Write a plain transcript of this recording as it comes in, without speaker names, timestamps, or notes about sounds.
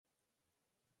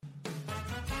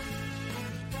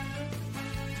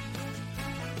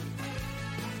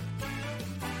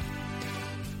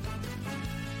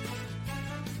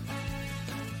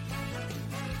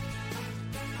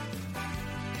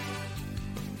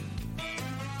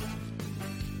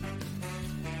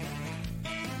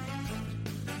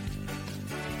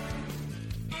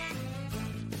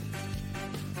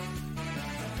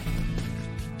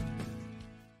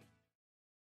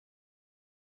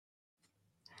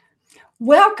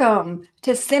Welcome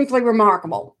to Simply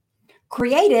Remarkable,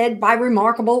 created by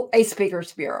Remarkable, a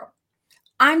Speakers Bureau.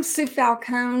 I'm Sue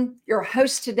Falcone, your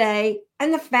host today,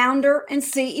 and the founder and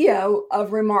CEO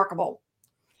of Remarkable.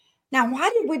 Now,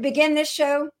 why did we begin this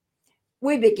show?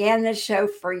 We began this show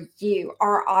for you,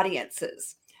 our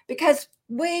audiences, because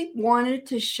we wanted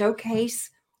to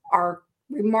showcase our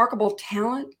remarkable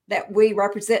talent that we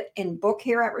represent in book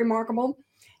here at Remarkable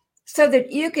so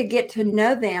that you could get to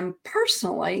know them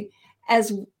personally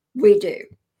as we do.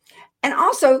 And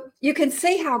also, you can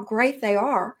see how great they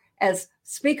are as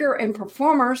speaker and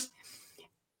performers.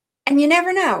 And you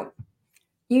never know,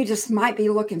 you just might be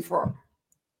looking for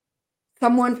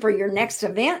someone for your next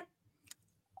event,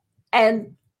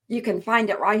 and you can find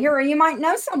it right here, or you might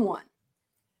know someone.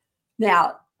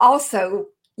 Now, also,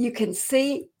 you can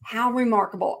see how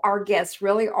remarkable our guests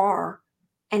really are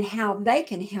and how they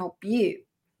can help you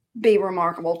be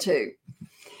remarkable too.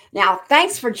 Now,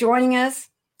 thanks for joining us.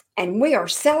 And we are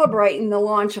celebrating the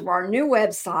launch of our new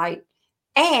website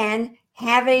and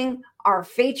having our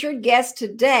featured guests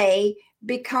today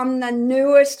become the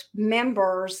newest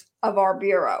members of our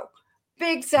Bureau.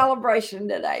 Big celebration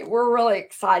today. We're really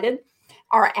excited.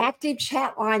 Our active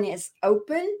chat line is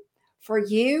open for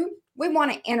you. We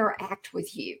want to interact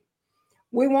with you.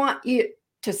 We want you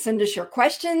to send us your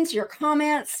questions, your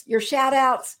comments, your shout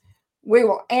outs. We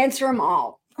will answer them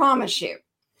all, promise you.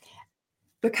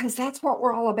 Because that's what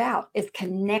we're all about, is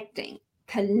connecting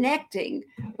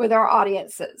with our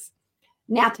audiences.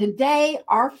 Now, today,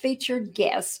 our featured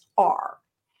guests are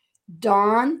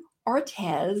Dawn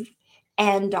Ortiz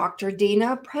and Dr.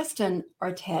 Dina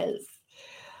Preston-Ortiz.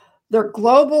 They're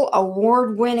global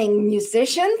award-winning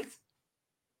musicians,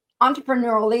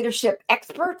 entrepreneurial leadership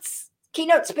experts,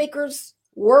 keynote speakers,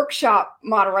 workshop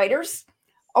moderators,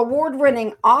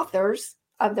 award-winning authors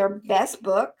of their best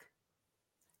book,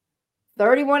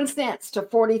 31 cents to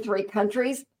 43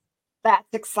 countries.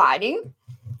 That's exciting.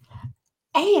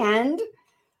 And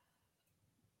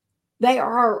they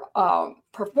are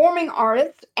performing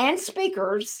artists and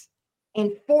speakers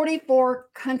in 44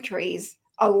 countries,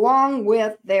 along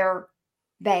with their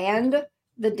band,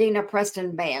 the Dina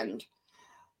Preston Band.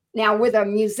 Now, with a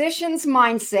musician's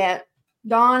mindset,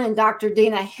 Dawn and Dr.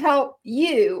 Dina help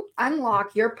you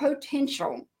unlock your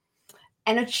potential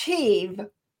and achieve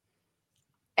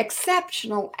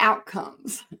exceptional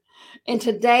outcomes in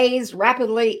today's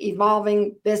rapidly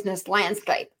evolving business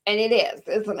landscape. And it is,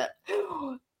 isn't it?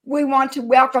 We want to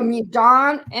welcome you,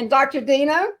 Dawn and Dr.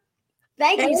 Dina.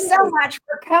 Thank you so much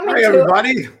for coming. Hi,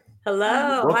 everybody.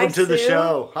 Hello. Welcome to the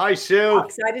show. Hi, Sue. I'm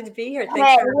excited to be here.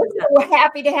 Hey, we're so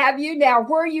happy to have you. Now,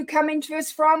 where are you coming to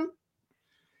us from?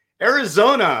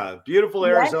 Arizona. Beautiful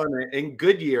Arizona. In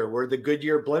Goodyear, where the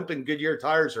Goodyear blimp and Goodyear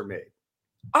tires are made.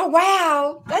 Oh,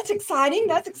 wow. That's exciting.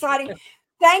 That's exciting.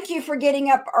 Thank you for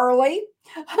getting up early.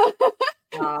 We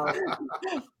started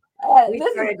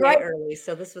great early,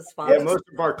 so this was fun. Yeah, most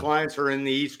of our clients are in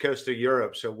the East Coast of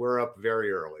Europe, so we're up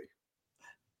very early.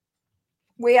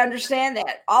 We understand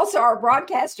that. Also, our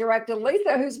broadcast director,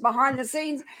 Lisa, who's behind the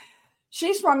scenes,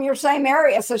 she's from your same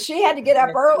area, so she had to get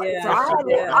up early. Yeah, so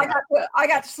I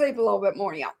got to sleep a little bit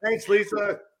more now. Thanks,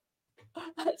 Lisa.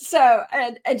 So,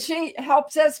 and she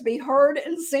helps us be heard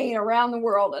and seen around the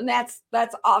world, and that's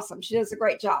awesome. She does a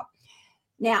great job.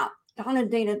 Now, Dawn and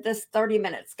Dina, this 30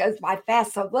 minutes goes by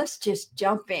fast, so let's just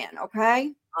jump in,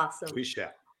 okay? Awesome. We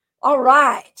shall. All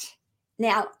right.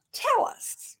 Now, tell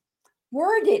us,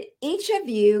 where did each of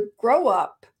you grow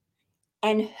up,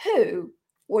 and who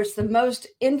was the most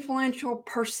influential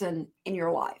person in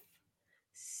your life?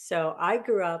 So I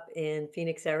grew up in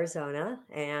Phoenix, Arizona,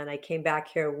 and I came back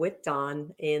here with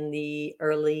Dawn in the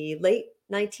late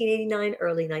 1989,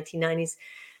 early 1990s.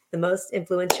 The most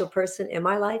influential person in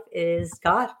my life is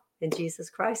God and Jesus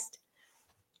Christ.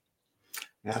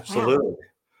 Absolutely.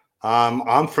 Wow.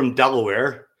 I'm from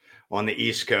Delaware on the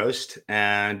East Coast,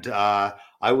 and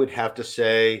I would have to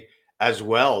say as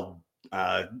well,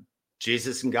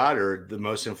 Jesus and God are the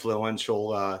most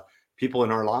influential people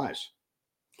in our lives.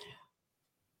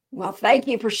 Well, thank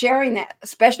you for sharing that,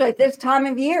 especially at this time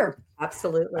of year.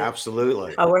 Absolutely.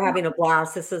 Absolutely. Oh, we're having a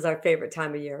blast. This is our favorite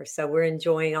time of year. So we're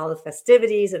enjoying all the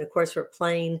festivities. And of course, we're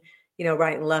playing,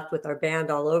 right and left with our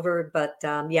band all over. But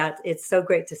yeah, it's so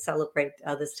great to celebrate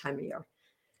this time of year.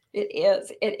 It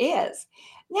is. It is.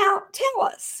 Now, tell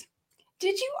us,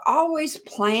 did you always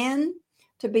plan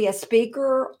to be a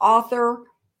speaker, author,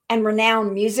 and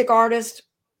renowned music artist?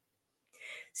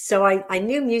 So I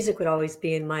knew music would always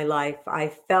be in my life. I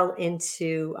fell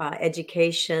into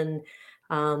education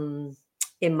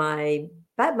in my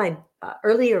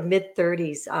early or mid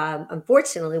 30s.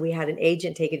 Unfortunately, we had an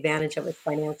agent take advantage of it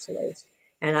financially.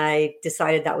 And I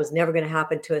decided that was never going to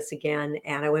happen to us again.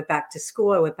 And I went back to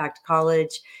school. I went back to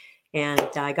college, and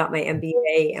I got my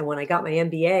MBA. And when I got my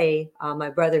MBA, my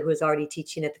brother, who was already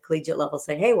teaching at the collegiate level,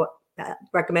 said, "Hey,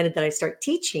 recommended that I start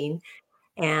teaching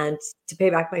and to pay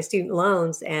back my student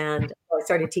loans." And so I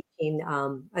started teaching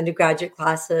undergraduate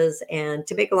classes. And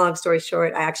to make a long story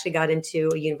short, I actually got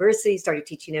into a university, started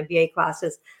teaching MBA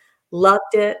classes,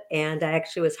 loved it. And I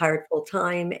actually was hired full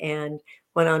time and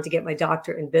went on to get my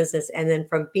doctorate in business. And then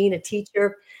from being a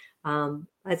teacher,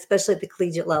 especially at the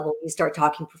collegiate level, you start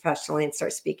talking professionally and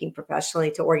start speaking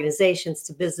professionally to organizations,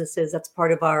 to businesses. That's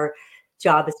part of our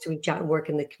job, is to reach out and work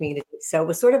in the community. So it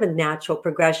was sort of a natural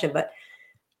progression, but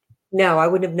no, I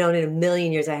wouldn't have known in a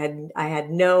million years. I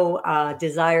had no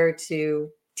desire to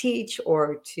teach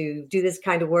or to do this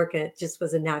kind of work, and it just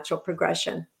was a natural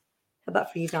progression. How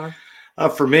about for you, Don?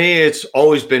 For me, it's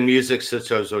always been music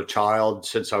since I was a child.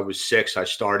 Since I was 6, I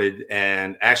started,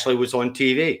 and actually was on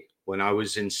TV when I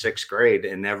was in 6th grade.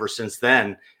 And ever since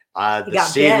then, the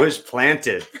seed was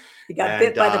planted. You got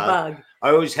bit by the bug.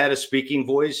 I always had a speaking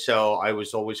voice, so I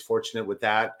was always fortunate with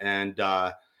that. And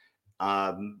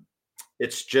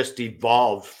it's just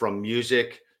evolved from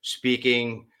music,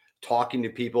 speaking, talking to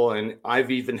people. And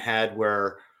I've even had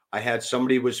where I had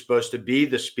somebody who was supposed to be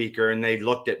the speaker, and they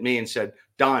looked at me and said,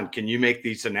 "Don, can you make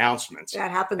these announcements?" That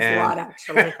happens a lot,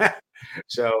 actually.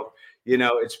 So,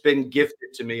 it's been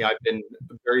gifted to me. I've been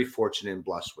very fortunate and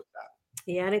blessed with that.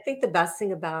 Yeah, and I think the best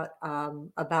thing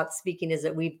about speaking is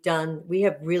that we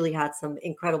have really had some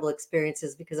incredible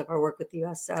experiences because of our work with the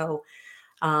USO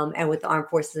and with the Armed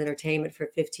Forces Entertainment for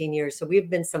 15 years. So we've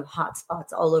been some hot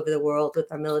spots all over the world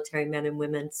with our military men and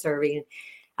women serving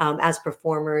as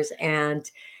performers.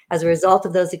 And as a result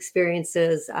of those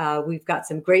experiences, we've got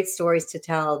some great stories to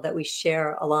tell that we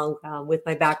share along with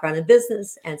my background in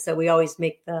business. And so we always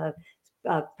make the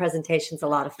presentations a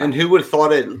lot of fun. And who would have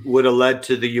thought it would have led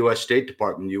to the U.S. State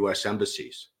Department, U.S.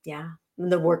 embassies? Yeah,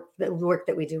 and the work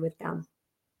that we do with them.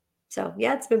 So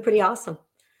yeah, it's been pretty awesome.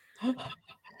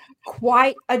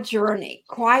 Quite a journey,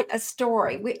 quite a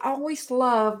story. We always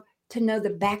love to know the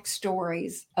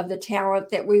backstories of the talent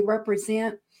that we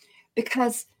represent,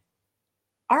 because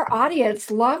our audience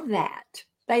love that.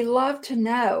 They love to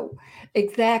know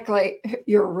exactly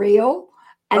you're real,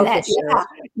 and that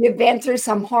you've been through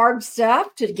some hard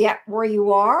stuff to get where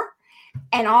you are,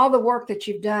 and all the work that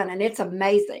you've done. And it's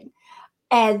amazing.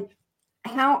 And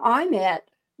how I met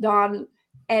Don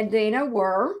and Dina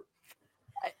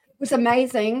was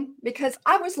amazing, because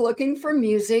I was looking for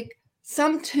music,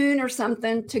 some tune or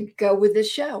something to go with the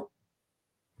show.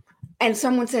 And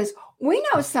someone says, "We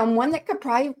know someone that could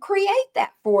probably create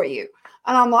that for you."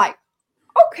 And I'm like,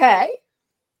 okay.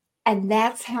 And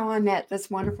that's how I met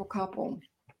this wonderful couple.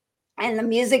 And the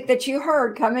music that you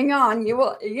heard coming on,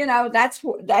 that's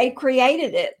what they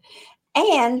created it.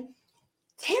 And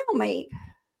tell me,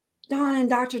 Don and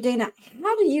Dr. Dina,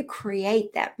 how do you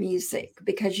create that music?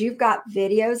 Because you've got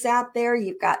videos out there,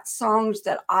 you've got songs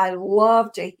that I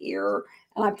love to hear,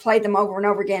 and I play them over and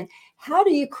over again. How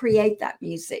do you create that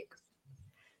music?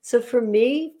 So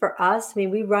for us,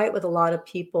 we write with a lot of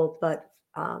people, but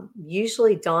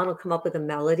usually Don will come up with a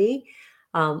melody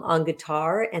on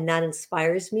guitar, and that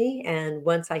inspires me. And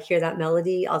once I hear that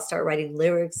melody, I'll start writing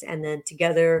lyrics, and then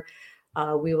together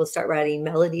we will start writing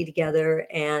melody together.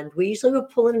 And we usually will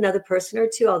pull in another person or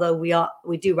two, although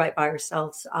we do write by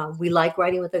ourselves. We like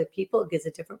writing with other people. It gives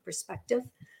a different perspective.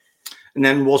 And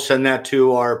then we'll send that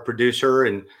to our producer,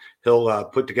 and he'll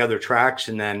put together tracks.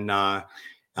 And then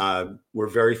we're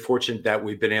very fortunate that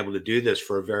we've been able to do this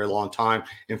for a very long time.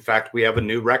 In fact, we have a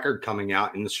new record coming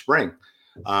out in the spring.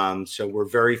 So we're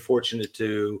very fortunate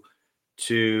to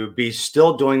be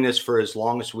still doing this for as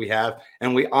long as we have.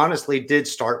 And we honestly did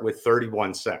start with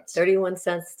 31 cents. 31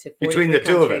 cents to between the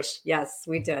two of us. Yes,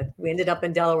 we did. We ended up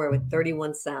in Delaware with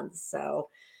 31 cents. So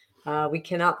we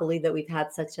cannot believe that we've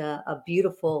had such a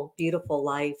beautiful, beautiful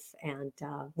life. And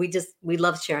we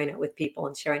love sharing it with people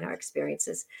and sharing our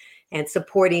experiences and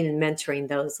supporting and mentoring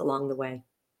those along the way.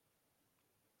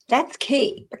 That's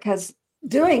key, because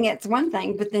doing it's one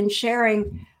thing, but then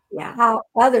sharing how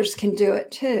others can do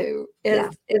it too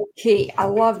is key. I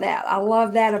love that. I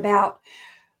love that about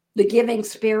the giving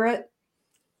spirit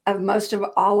of most of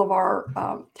all of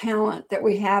our talent that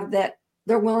we have, that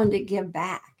they're willing to give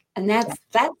back. And that's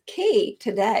key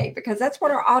today, because that's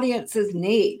what our audiences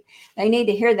need. They need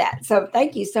to hear that. So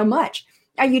thank you so much.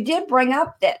 Now, you did bring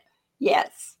up that,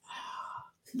 yes,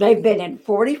 they've been in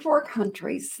 44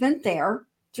 countries, sent there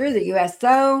through the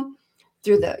USO,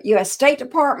 through the U.S. State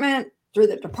Department, through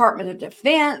the Department of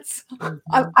Defense.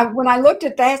 Mm-hmm. When I looked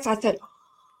at that, I said,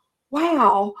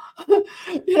 wow,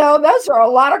 those are a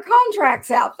lot of contracts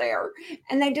out there.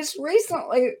 And they just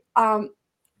recently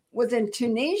was in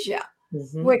Tunisia,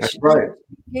 which That's right.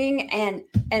 being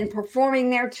and performing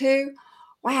there too.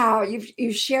 Wow,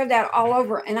 you've shared that all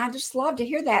over, and I just love to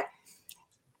hear that.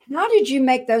 How did you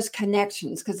make those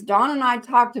connections? Because Dawn and I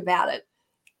talked about it.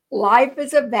 Life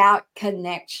is about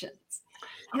connections.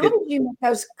 How did you make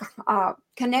those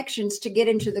connections to get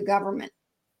into the government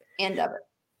end of it?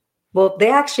 Well, they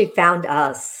actually found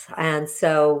us. And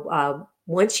so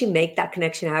once you make that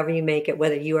connection, however you make it,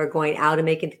 whether you are going out and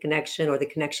making the connection or the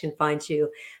connection finds you,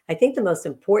 I think the most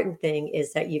important thing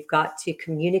is that you've got to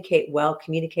communicate well.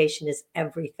 Communication is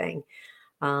everything.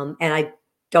 And I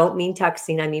don't mean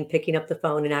texting. I mean picking up the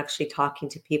phone and actually talking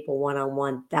to people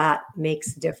one-on-one. That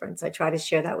makes a difference. I try to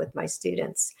share that with my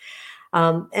students.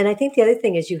 And I think the other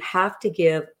thing is you have to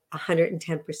give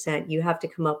 110%. You have to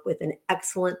come up with an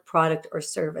excellent product or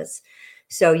service.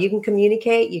 So you can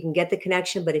communicate, you can get the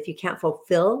connection, but if you can't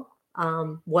fulfill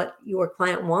what your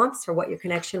client wants or what your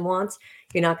connection wants,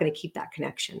 you're not going to keep that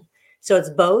connection. So it's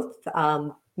both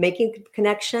making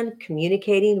connection,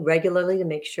 communicating regularly to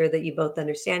make sure that you both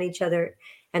understand each other.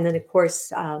 And then, of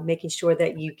course, making sure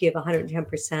that you give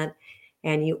 110%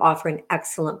 and you offer an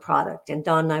excellent product. And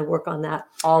Dawn and I work on that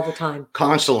all the time.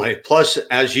 Constantly. Plus,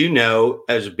 as you know,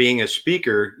 as being a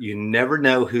speaker, you never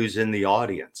know who's in the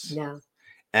audience. Yeah.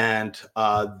 And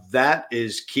that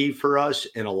is key for us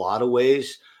in a lot of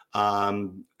ways.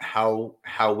 How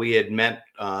we had met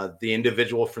the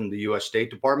individual from the U.S. State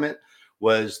Department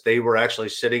was they were actually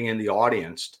sitting in the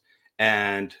audience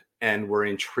and were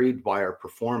intrigued by our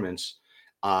performance.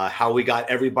 How we got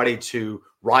everybody to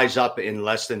rise up in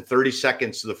less than 30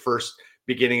 seconds to the first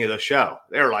beginning of the show.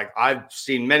 They were like, I've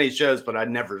seen many shows, but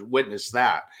I'd never witnessed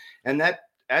that. And that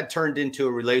turned into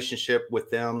a relationship with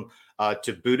them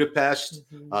to Budapest.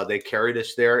 Mm-hmm. They carried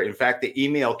us there. In fact, the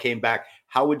email came back,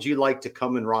 how would you like to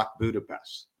come and rock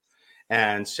Budapest?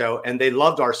 And they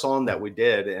loved our song that we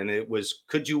did. And it was,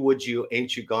 could you, would you,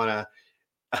 ain't you gonna,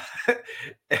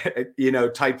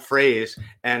 type phrase.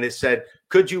 And it said,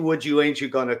 could you, would you, ain't you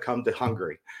gonna come to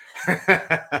Hungary?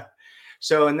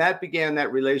 So, and that began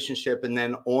that relationship, and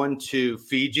then on to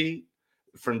Fiji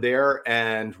from there.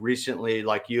 And recently,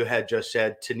 like you had just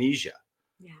said, Tunisia.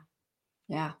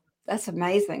 Yeah. That's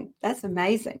amazing. That's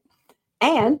amazing.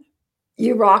 And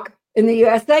you rock in the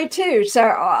USA too. So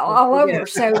all over. Yeah.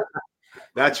 So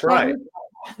that's right.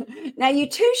 Now you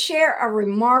two share a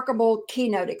remarkable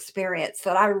keynote experience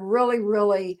that I really,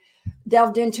 really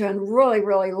delved into and really,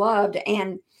 really loved.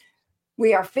 And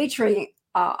we are featuring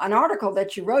an article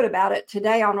that you wrote about it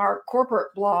today on our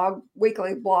corporate blog,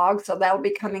 weekly blog. So that'll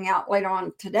be coming out later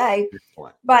on today.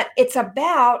 But it's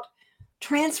about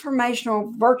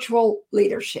transformational virtual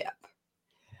leadership.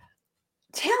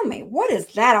 Tell me, what is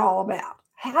that all about?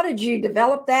 How did you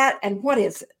develop that and what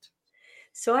is it?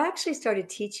 So I actually started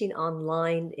teaching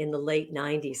online in the late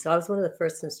 90s. So I was one of the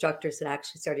first instructors that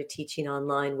actually started teaching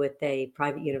online with a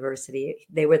private university.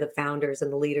 They were the founders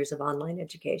and the leaders of online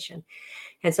education.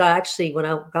 And so I actually, when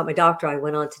I got my doctorate, I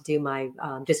went on to do my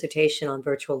dissertation on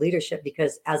virtual leadership,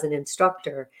 because as an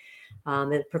instructor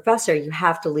and a professor, you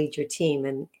have to lead your team.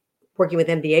 And working with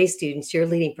MBA students, you're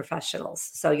leading professionals.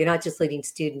 So you're not just leading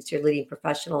students, you're leading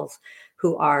professionals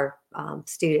who are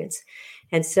students.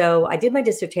 And so I did my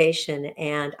dissertation,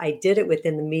 and I did it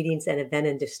within the meetings and event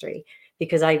industry,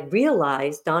 because I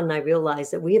realized, Dawn and I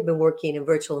realized, that we have been working in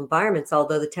virtual environments.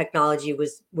 Although the technology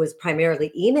was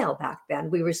primarily email back then,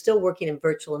 we were still working in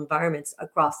virtual environments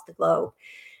across the globe.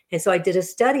 And so I did a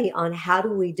study on how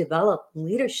do we develop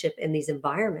leadership in these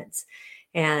environments.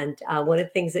 And one of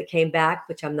the things that came back,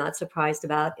 which I'm not surprised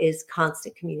about, is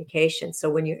constant communication. So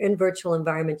when you're in virtual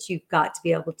environments, you've got to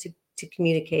be able to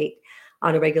communicate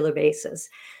on a regular basis.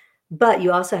 But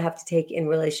you also have to take in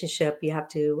relationship, you have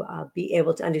to be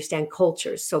able to understand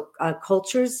cultures. So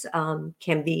cultures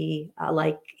can be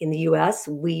like in the US,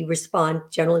 we respond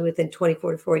generally within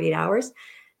 24 to 48 hours.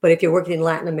 But if you're working in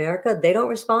Latin America, they don't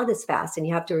respond as fast, and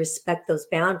you have to respect those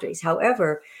boundaries.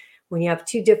 However, when you have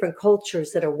two different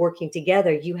cultures that are working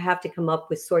together, you have to come up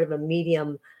with sort of a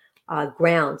medium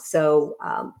ground. So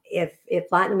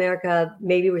if Latin America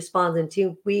maybe responds in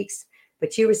 2 weeks,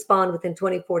 but you respond within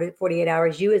 24 to 48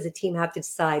 hours, you as a team have to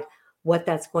decide what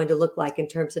that's going to look like in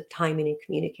terms of timing and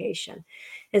communication.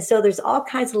 And so there's all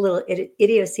kinds of little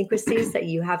idiosyncrasies that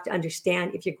you have to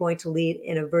understand if you're going to lead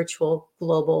in a virtual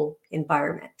global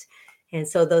environment. And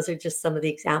so those are just some of the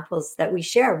examples that we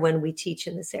share when we teach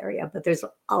in this area. But there's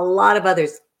a lot of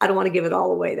others. I don't want to give it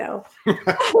all away, though.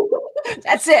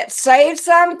 That's it. Save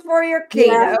some for your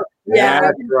keynote. Yeah,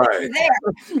 that's right.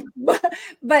 There.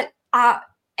 But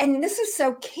and this is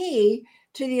so key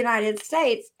to the United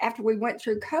States after we went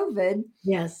through COVID.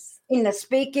 Yes. In the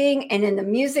speaking and in the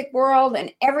music world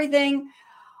and everything.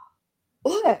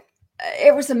 Look,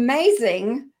 it was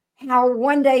amazing how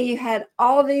one day you had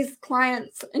all these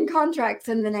clients and contracts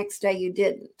and the next day you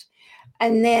didn't.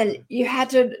 And then you had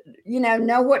to,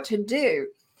 know what to do.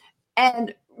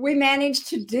 And we managed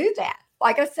to do that.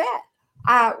 Like I said,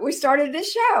 we started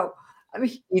this show. I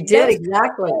mean, you did,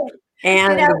 exactly.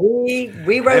 And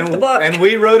we wrote the book. And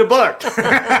we wrote a book.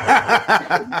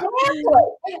 Exactly.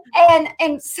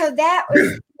 And so that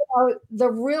was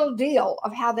the real deal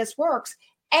of how this works.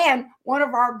 And one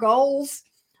of our goals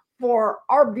for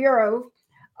our bureau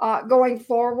going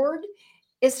forward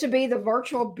is to be the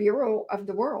virtual bureau of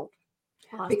the world.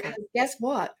 Awesome. Because guess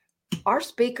what? Our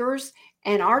speakers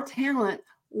and our talent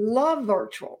love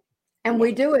virtual, and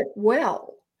we do it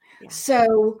well. Yeah.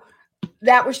 So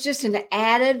that was just an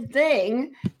added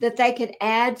thing that they could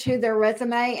add to their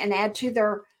resume and add to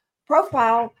their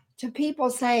profile to people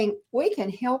saying, we can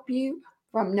help you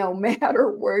from no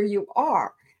matter where you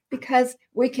are, because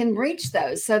we can reach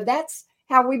those. So that's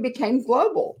how we became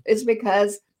global, is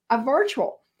because of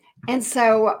virtual. And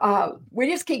so we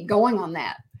just keep going on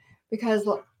that, because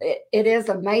it is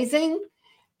amazing,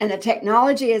 and the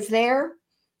technology is there,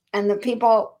 and the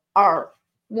people are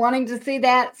wanting to see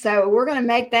that. So we're going to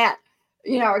make that,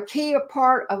 a key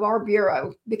part of our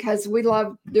bureau, because we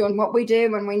love doing what we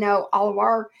do, and we know all of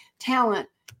our talent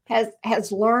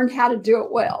has learned how to do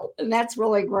it well, and that's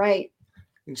really great.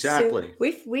 Exactly.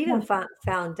 So we have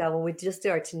found when we just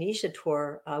did our Tunisia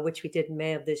tour, which we did in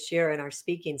May of this year, in our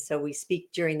speaking. So we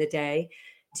speak during the day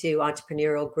to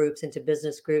entrepreneurial groups and to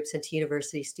business groups and to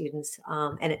university students,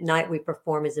 and at night we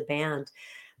perform as a band.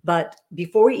 But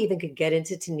before we even could get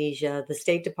into Tunisia, the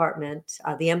State Department,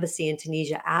 the embassy in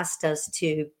Tunisia, asked us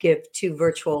to give 2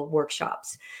 virtual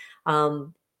workshops.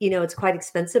 It's quite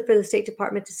expensive for the State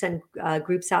Department to send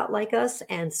groups out like us.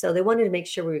 And so they wanted to make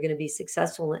sure we were going to be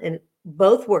successful. And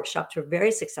both workshops were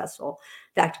very successful.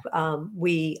 In fact,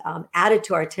 we added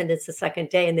to our attendance the second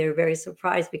day, and they were very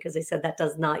surprised, because they said that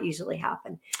does not usually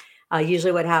happen.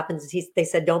 Usually what happens is they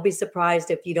said, don't be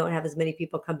surprised if you don't have as many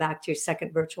people come back to your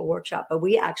second virtual workshop. But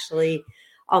we actually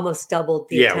almost doubled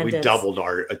the attendance. Yeah, we doubled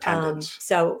our attendance.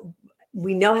 So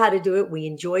we know how to do it. We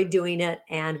enjoy doing it.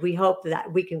 And we hope that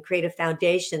we can create a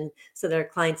foundation so that our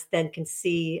clients then can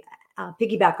see,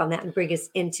 piggyback on that and bring us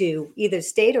into either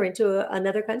state or into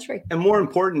another country. And more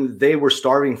important, they were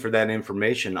starving for that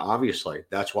information, obviously.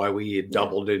 That's why we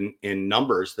doubled in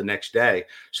numbers the next day.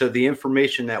 So the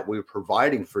information that we were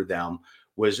providing for them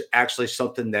was actually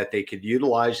something that they could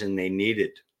utilize and they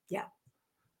needed. Yeah.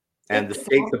 And the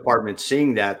State Department,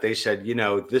 seeing that, they said,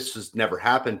 this has never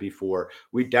happened before.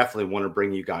 We definitely want to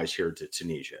bring you guys here to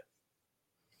Tunisia.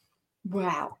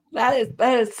 Wow, that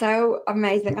is so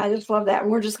amazing. I just love that.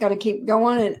 And we're just going to keep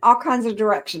going in all kinds of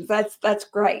directions. That's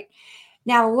great.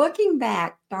 Now, looking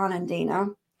back, Don and Dina,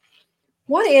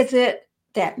 what is it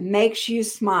that makes you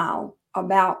smile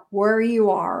about where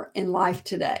you are in life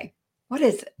today? What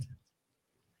is it?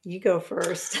 You go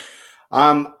first.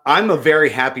 I'm a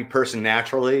very happy person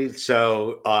naturally.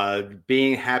 So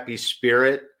being happy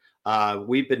spirit,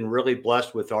 we've been really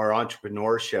blessed with our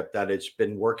entrepreneurship, that it's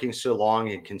been working so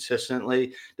long and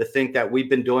consistently. To think that we've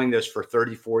been doing this for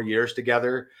 34 years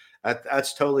together,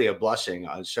 that's totally a blessing.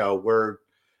 So we're,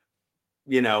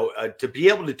 to be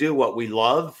able to do what we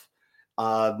love,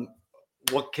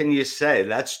 what can you say?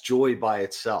 That's joy by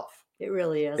itself. It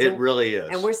really is. It really is.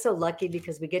 And we're so lucky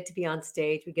because we get to be on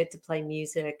stage, we get to play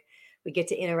music, we get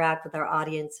to interact with our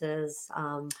audiences.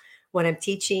 When I'm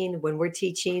teaching, when we're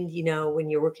teaching, when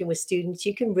you're working with students,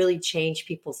 you can really change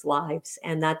people's lives.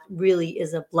 And that really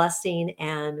is a blessing.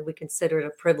 And we consider it a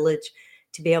privilege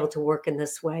to be able to work in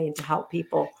this way and to help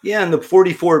people. Yeah. And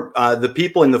the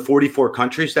people in the 44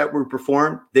 countries that we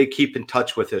perform, they keep in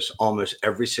touch with us almost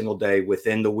every single day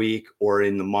within the week or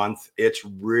in the month. It's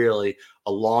really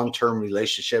a long-term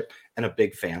relationship and a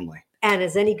big family. And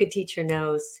as any good teacher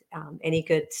knows, any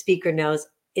good speaker knows,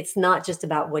 it's not just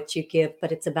about what you give,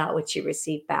 but it's about what you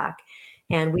receive back.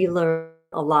 And we learn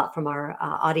a lot from our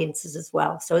audiences as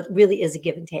well. So it really is a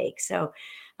give and take. So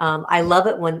I love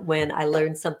it when I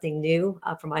learn something new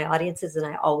from my audiences, and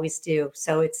I always do.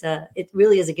 So it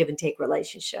really is a give and take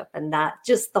relationship. And that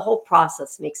just the whole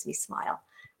process makes me smile.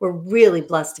 We're really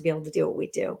blessed to be able to do what we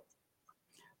do.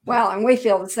 Well, and we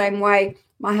feel the same way.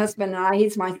 My husband and I,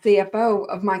 he's my CFO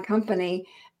of my company,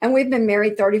 and we've been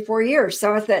married 34 years.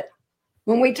 So I said,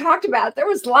 when we talked about it, there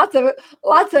was lots of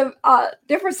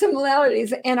different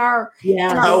similarities in our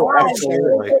lives,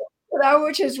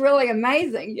 which is really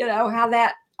amazing. How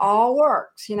that all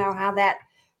works. How that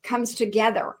comes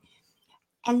together.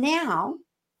 And now,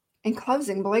 in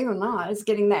closing, believe it or not, it's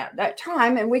getting that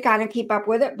time, and we kind of keep up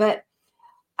with it. But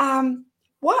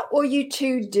what will you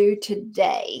two do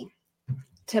today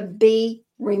to be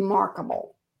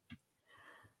remarkable?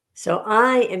 So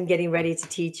I am getting ready to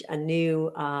teach a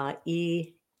new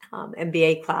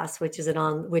MBA class, which is a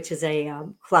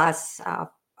class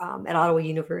at Ottawa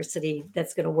University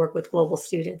that's going to work with global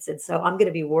students. And so I'm going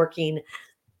to be working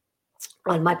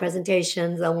on my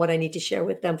presentations, on what I need to share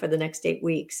with them for the next 8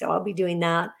 weeks. So I'll be doing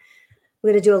that. I'm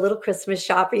going to do a little Christmas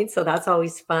shopping. So that's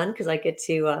always fun because I get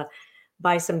to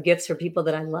buy some gifts for people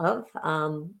that I love.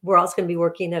 We're also going to be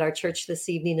working at our church this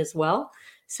evening as well.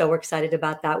 So we're excited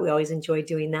about that. We always enjoy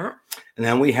doing that. And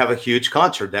then we have a huge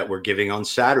concert that we're giving on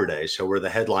Saturday. So we're the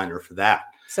headliner for that.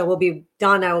 So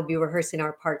Dawn and I will be rehearsing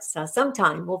our parts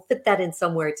sometime. We'll fit that in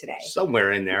somewhere today.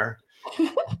 Somewhere in there.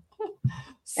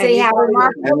 See how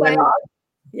remarkable they are.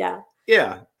 Yeah.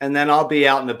 Yeah. And then I'll be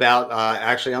out and about.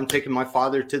 Actually, I'm taking my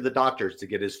father to the doctors to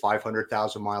get his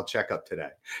 500,000 mile checkup today.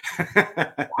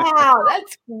 Wow,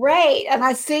 that's great. And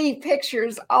I see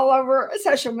pictures all over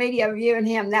social media of you and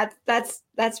him. That's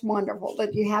wonderful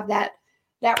that you have that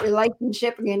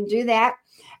relationship and can do that.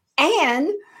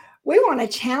 And we want to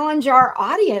challenge our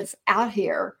audience out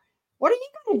here. What are you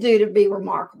going to do to be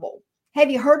remarkable?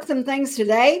 Have you heard some things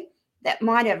today that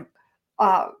might have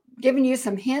given you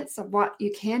some hints of what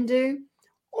you can do?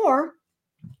 Or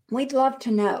we'd love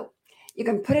to know. You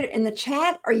can put it in the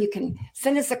chat or you can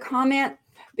send us a comment,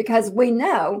 because we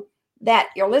know that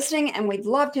you're listening and we'd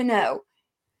love to know,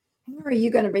 where are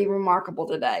you going to be remarkable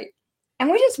today?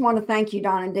 And we just want to thank you,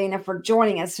 Don and Dina, for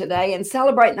joining us today and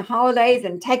celebrating the holidays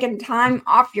and taking time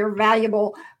off your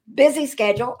valuable, busy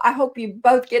schedule. I hope you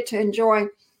both get to enjoy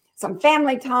some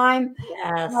family time.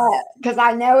 Yes. Because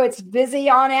I know it's busy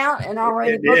on out and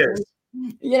already It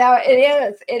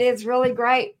is. It is really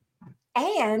great.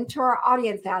 And to our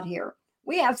audience out here,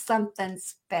 we have something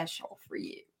special for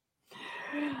you.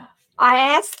 I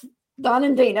asked Don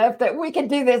and Dina if we could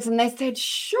do this, and they said,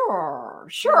 sure.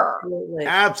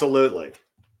 Absolutely.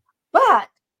 But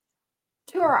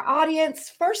to our audience,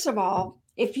 first of all,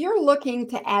 if you're looking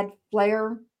to add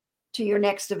flair to your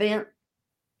next event,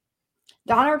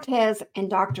 Don Ortiz and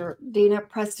Dr. Dina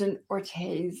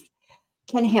Preston-Ortiz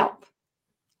can help,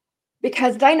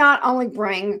 because they not only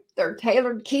bring their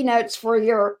tailored keynotes for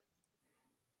your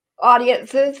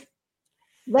audiences,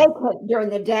 they put during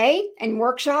the day and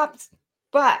workshops,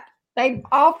 but they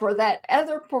offer that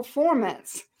other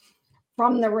performance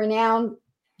from the renowned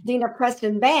Dina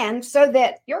Preston Band so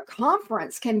that your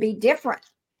conference can be different.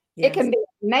 Yes. It can be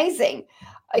amazing.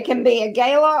 It can be a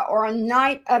gala or a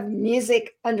night of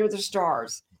music under the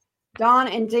stars. Don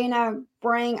and Dina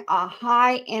bring a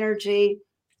high energy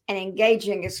and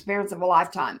engaging experience of a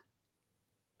lifetime.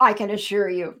 I can assure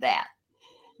you of that.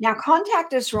 Now,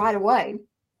 contact us right away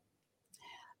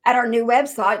at our new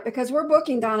website, because we're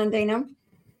booking, Don and Dina,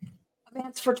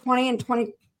 events for 20 and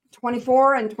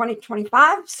 2024 and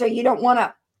 2025. So you don't want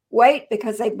to wait,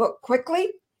 because they book quickly.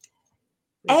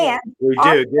 And we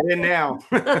do. Get in now.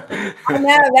 I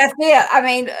know, that's it. I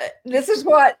mean, this is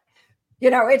what,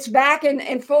 it's back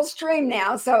in full stream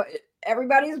now. So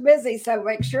everybody's busy. So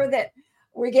make sure that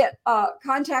we get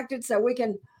contacted so we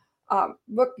can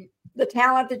book the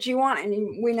talent that you want.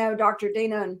 And we know Dr.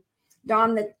 Dina and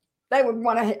Don that they would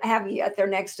want to have you at their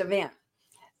next event.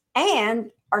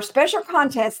 And our special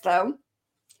contest, though,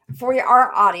 for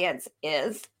our audience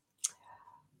is,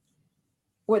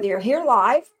 whether you're here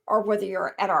live or whether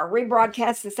you're at our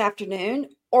rebroadcast this afternoon,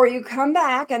 or you come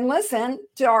back and listen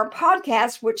to our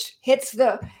podcast, which hits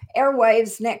the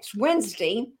airwaves next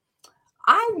Wednesday,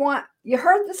 you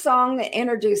heard the song that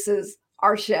introduces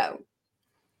our show.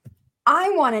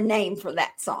 I want a name for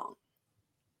that song.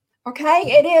 Okay,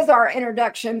 it is our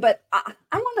introduction, but I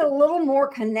want a little more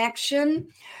connection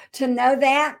to know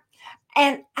that.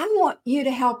 And I want you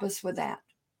to help us with that.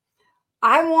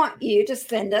 I want you to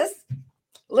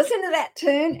listen to that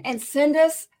tune and send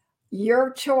us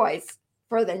your choice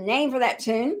for the name for that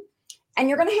tune. And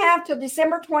you're going to have till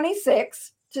December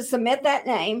 26th to submit that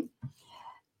name.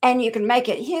 And you can make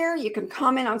it here. You can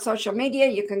comment on social media.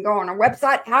 You can go on our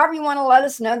website, however you want to let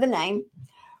us know the name.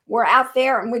 We're out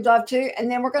there and we'd love to. And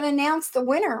then we're going to announce the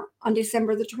winner on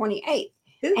December the 28th.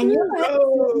 And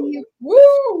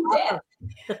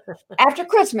after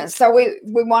Christmas. So we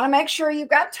want to make sure you've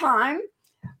got time.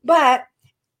 But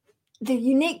the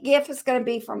unique gift is going to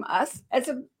be from us as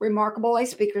a Remarkable A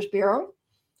Speakers Bureau,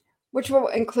 which will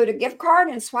include a gift card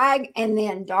and swag. And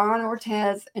then Don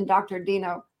Ortiz and Dr.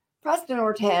 Dina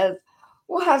Preston-Ortiz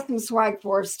will have some swag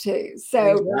for us too.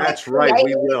 So that's right.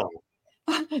 We will.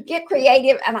 Get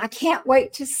creative. And I can't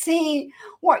wait to see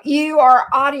what you, our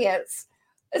audience,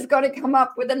 is going to come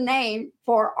up with a name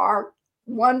for our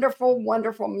wonderful,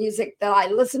 wonderful music that I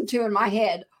listen to in my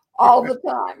head all the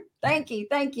time. Thank you.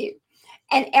 Thank you.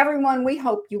 And everyone, we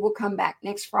hope you will come back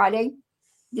next Friday,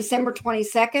 December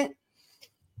 22nd.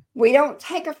 We don't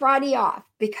take a Friday off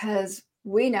because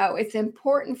we know it's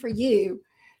important for you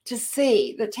to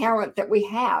see the talent that we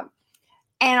have.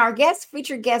 And our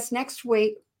featured guest next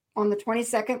week on the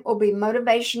 22nd will be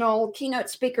motivational keynote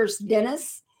speakers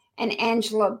Dennis and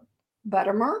Angela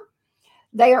Buttermer.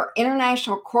 They are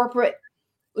international corporate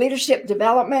leadership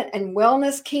development and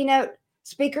wellness keynote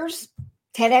speakers,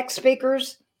 TEDx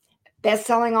speakers,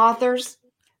 best-selling authors.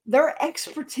 Their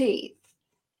expertise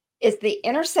is the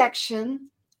intersection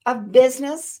of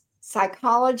business,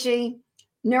 psychology,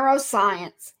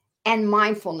 neuroscience, and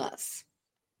mindfulness.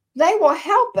 They will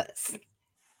help us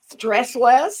stress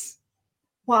less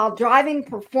while driving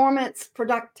performance,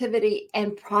 productivity,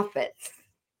 and profits.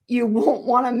 You won't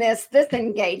want to miss this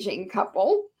engaging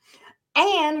couple.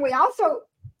 And we also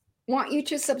want you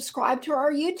to subscribe to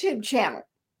our YouTube channel,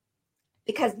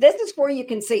 because this is where you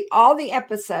can see all the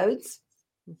episodes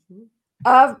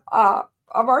of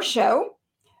our show.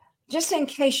 Just in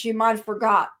case you might have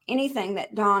forgot anything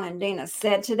that Dawn and Dina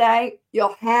said today,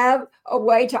 you'll have a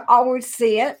way to always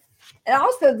see it. It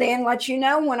also then lets you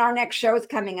know when our next show is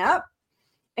coming up,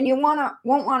 and you won't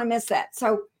want to miss that.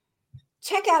 So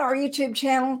check out our YouTube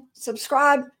channel,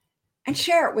 subscribe, and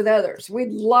share it with others.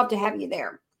 We'd love to have you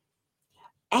there.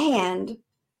 And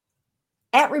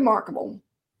at Remarkable,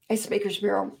 a Speakers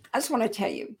Bureau, I just want to tell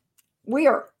you, we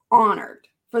are honored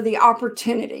for the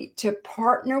opportunity to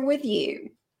partner with you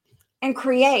and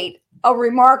create a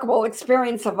remarkable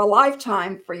experience of a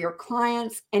lifetime for your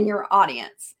clients and your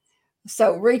audience.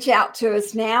 So reach out to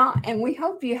us now, and we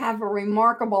hope you have a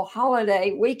remarkable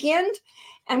holiday weekend,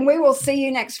 and we will see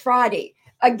you next Friday.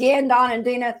 Again, Dawn and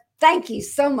Dina, thank you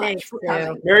so much for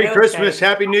coming. Merry Christmas.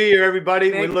 Happy New Year,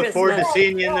 everybody. Merry we look forward to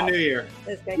seeing you in the new year.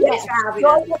 Thanks for Yes. having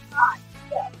us.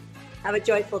 Have a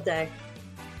joyful day.